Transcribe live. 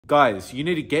Guys, you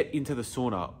need to get into the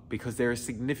sauna because there is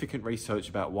significant research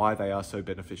about why they are so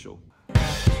beneficial.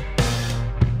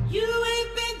 You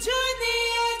ain't been doing the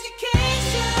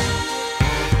education.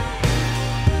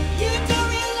 You don't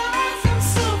realize I'm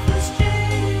so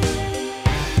frustrated.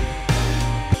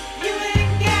 You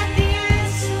ain't got the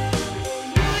answer.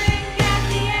 You ain't got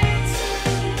the answer.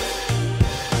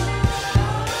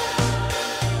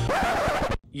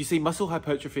 You see, muscle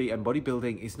hypertrophy and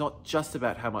bodybuilding is not just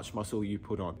about how much muscle you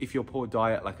put on. If your poor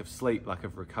diet, lack of sleep, lack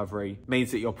of recovery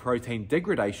means that your protein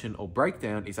degradation or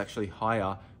breakdown is actually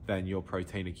higher than your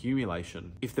protein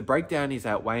accumulation. If the breakdown is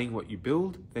outweighing what you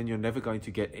build, then you're never going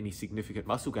to get any significant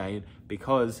muscle gain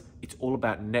because it's all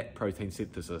about net protein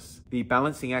synthesis, the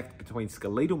balancing act between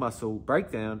skeletal muscle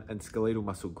breakdown and skeletal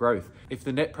muscle growth. If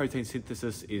the net protein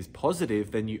synthesis is positive,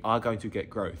 then you are going to get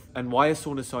growth. And why are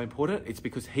saunas so important? It's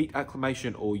because heat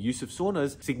acclimation or use of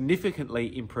saunas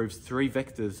significantly improves 3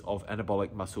 vectors of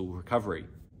anabolic muscle recovery.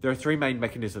 There are 3 main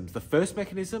mechanisms. The first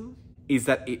mechanism is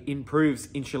that it improves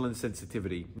insulin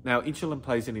sensitivity. Now, insulin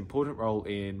plays an important role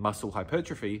in muscle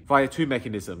hypertrophy via 2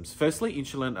 mechanisms. Firstly,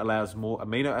 insulin allows more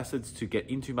amino acids to get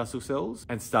into muscle cells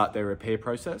and start their repair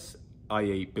process,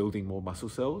 i.e. building more muscle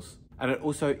cells. And it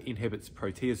also inhibits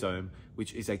proteasome,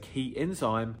 which is a key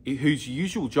enzyme whose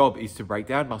usual job is to break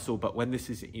down muscle, but when this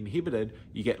is inhibited,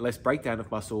 you get less breakdown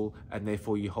of muscle and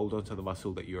therefore you hold on to the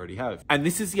muscle that you already have. And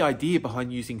this is the idea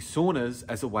behind using saunas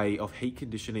as a way of heat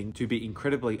conditioning to be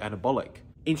incredibly anabolic.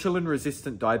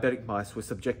 Insulin-resistant diabetic mice were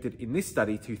subjected in this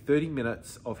study to 30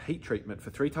 minutes of heat treatment for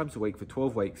 3 times a week for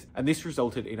 12 weeks, and this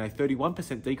resulted in a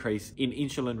 31% decrease in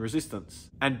insulin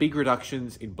resistance and big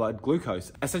reductions in blood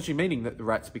glucose, essentially meaning that the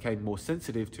rats became more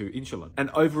sensitive to insulin. And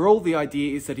overall, the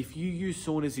idea is that if you use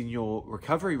saunas in your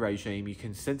recovery regime, you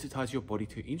can sensitize your body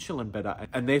to insulin better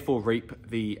and therefore reap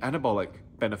the anabolic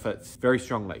benefits very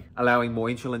strongly, allowing more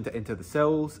insulin to enter the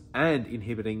cells and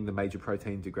inhibiting the major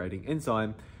protein degrading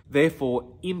enzyme, therefore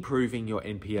improving your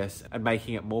NPS and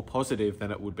making it more positive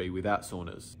than it would be without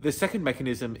saunas. The second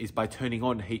mechanism is by turning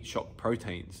on heat shock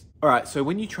proteins. Alright, so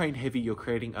when you train heavy, you're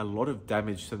creating a lot of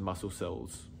damage to the muscle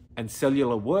cells. And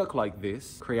cellular work like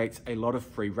this creates a lot of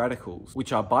free radicals,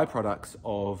 which are byproducts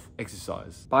of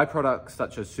exercise. Byproducts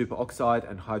such as superoxide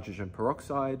and hydrogen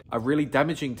peroxide are really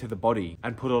damaging to the body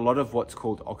and put a lot of what's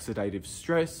called oxidative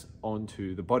stress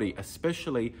onto the body,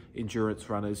 especially endurance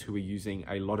runners who are using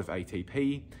a lot of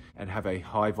ATP and have a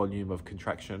high volume of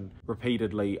contraction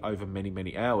repeatedly over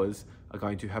many hours are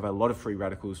going to have a lot of free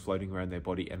radicals floating around their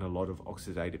body and a lot of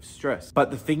oxidative stress. But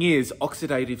the thing is,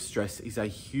 oxidative stress is a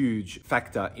huge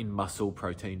factor in muscle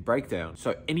protein breakdown.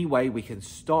 So any way we can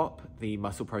stop the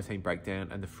muscle protein breakdown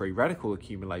and the free radical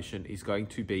accumulation is going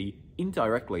to be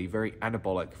indirectly very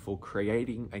anabolic for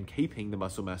creating and keeping the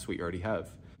muscle mass we already have.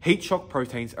 Heat shock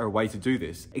proteins are a way to do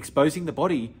this. Exposing the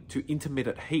body to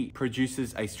intermittent heat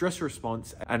produces a stress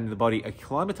response, and the body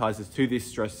acclimatizes to this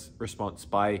stress response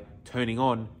by turning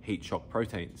on heat shock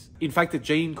proteins. In fact, a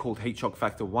gene called heat shock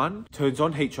factor 1 turns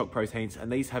on heat shock proteins,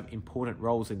 and these have important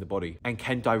roles in the body and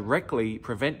can directly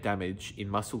prevent damage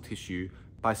in muscle tissue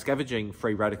by scavenging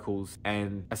free radicals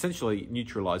and essentially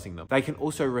neutralizing them. They can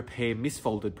also repair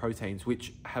misfolded proteins,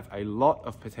 which have a lot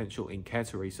of potential in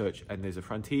cancer research, and there's a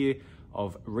frontier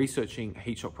of researching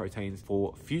heat shock proteins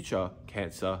for future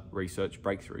cancer research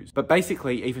breakthroughs. But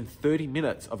basically, even 30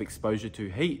 minutes of exposure to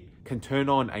heat can turn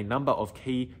on a number of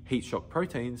key heat shock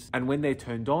proteins, and when they're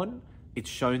turned on, it's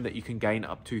shown that you can gain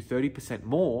up to 30%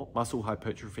 more muscle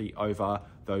hypertrophy over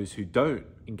those who don't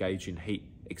engage in heat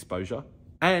exposure.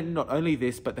 And not only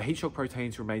this, but the heat shock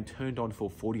proteins remain turned on for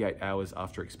 48 hours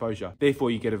after exposure. Therefore,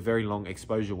 you get a very long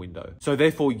exposure window. So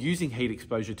therefore, using heat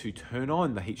exposure to turn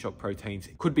on the heat shock proteins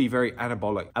could be very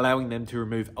anabolic, allowing them to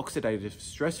remove oxidative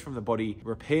stress from the body,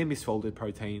 repair misfolded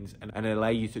proteins, and allow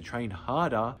you to train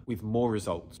harder with more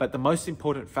results. But the most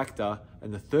important factor,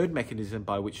 and the third mechanism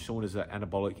by which saunas are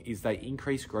anabolic, is they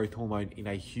increase growth hormone in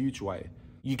a huge way.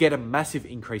 You get a massive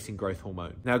increase in growth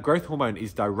hormone. Now, growth hormone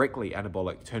is directly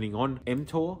anabolic, turning on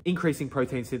mTOR, increasing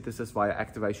protein synthesis via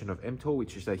activation of mTOR,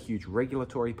 which is a huge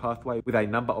regulatory pathway with a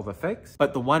number of effects.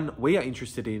 But the one we are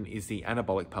interested in is the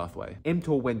anabolic pathway.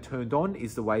 mTOR, when turned on,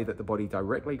 is the way that the body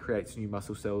directly creates new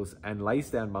muscle cells and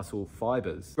lays down muscle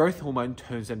fibers. Growth hormone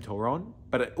turns mTOR on,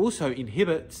 but it also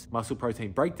inhibits muscle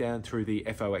protein breakdown through the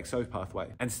FOXO pathway.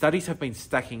 And studies have been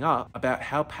stacking up about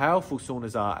how powerful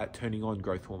saunas are at turning on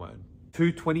growth hormone.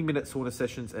 2 20-minute sauna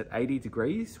sessions at 80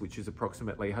 degrees, which is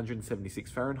approximately 176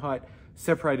 Fahrenheit,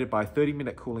 separated by a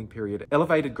 30-minute cooling period,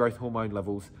 elevated growth hormone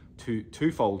levels to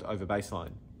 2-fold over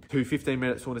baseline. 2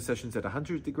 15-minute sauna sessions at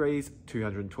 100 degrees,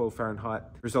 212 Fahrenheit,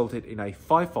 resulted in a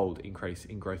 5-fold increase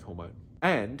in growth hormone.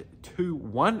 And 2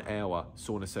 1-hour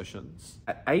sauna sessions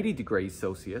at 80 degrees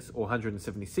Celsius or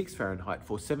 176 Fahrenheit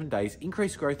for 7 days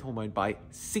increase growth hormone by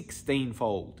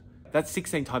 16-fold. That's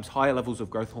 16 times higher levels of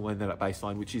growth hormone than at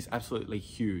baseline, which is absolutely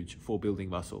huge for building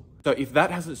muscle. So if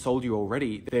that hasn't sold you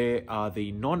already, there are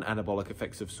the non-anabolic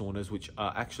effects of saunas, which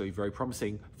are actually very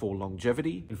promising for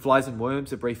longevity. In flies and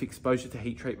worms, a brief exposure to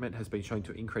heat treatment has been shown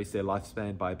to increase their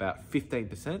lifespan by about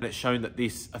 15%. And it's shown that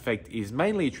this effect is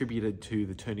mainly attributed to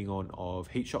the turning on of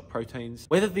heat shock proteins.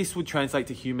 Whether this would translate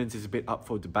to humans is a bit up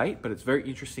for debate, but it's very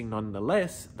interesting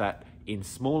nonetheless that in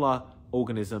smaller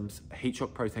organisms, heat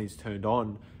shock proteins turned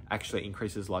on actually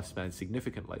increases lifespan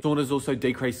significantly. Saunas also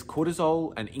decrease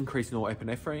cortisol and increase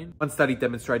norepinephrine. One study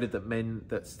demonstrated that men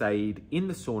that stayed in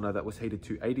the sauna that was heated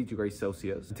to 80 degrees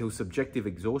Celsius until subjective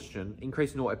exhaustion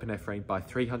increased norepinephrine by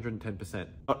 310%.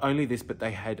 Not only this, but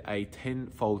they had a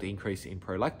 10-fold increase in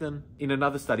prolactin. In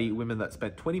another study, women that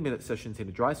spent 20-minute sessions in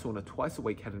a dry sauna twice a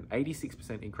week had an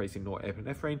 86% increase in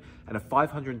norepinephrine and a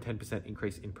 510%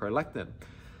 increase in prolactin.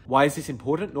 Why is this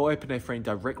important? Norepinephrine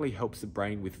directly helps the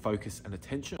brain with focus and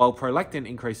attention, while prolactin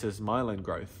increases myelin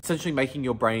growth, essentially making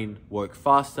your brain work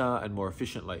faster and more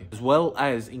efficiently, as well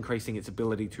as increasing its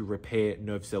ability to repair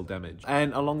nerve cell damage.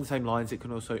 And along the same lines, it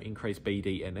can also increase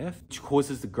BDNF, which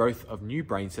causes the growth of new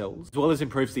brain cells, as well as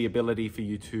improves the ability for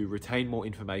you to retain more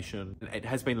information. And it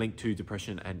has been linked to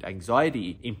depression and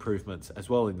anxiety improvements as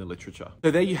well in the literature.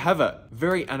 So there you have it.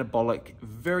 Very anabolic,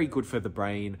 very good for the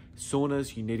brain.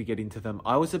 Saunas, you need to get into them.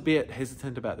 I was a bit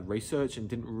hesitant about the research and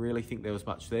didn't really think there was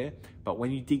much there, but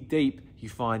when you dig deep, you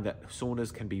find that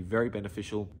saunas can be very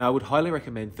beneficial. I would highly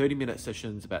recommend 30-minute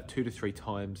sessions about 2 to 3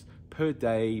 times per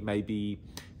day, maybe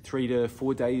 3 to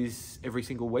 4 days every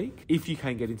single week. If you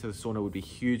can get into the sauna, it would be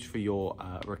huge for your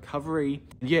recovery.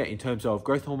 And yeah, in terms of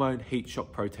growth hormone, heat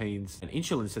shock proteins, and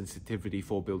insulin sensitivity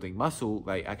for building muscle,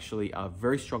 they actually are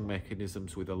very strong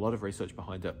mechanisms with a lot of research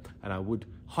behind it. And I would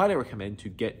highly recommend to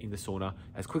get in the sauna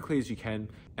as quickly as you can.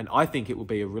 And I think it will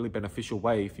be a really beneficial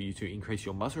way for you to increase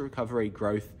your muscle recovery,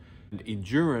 growth, and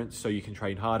endurance so you can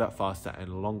train harder, faster,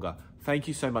 and longer. Thank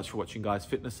you so much for watching, guys.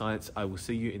 Fitness Science. I will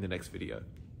see you in the next video.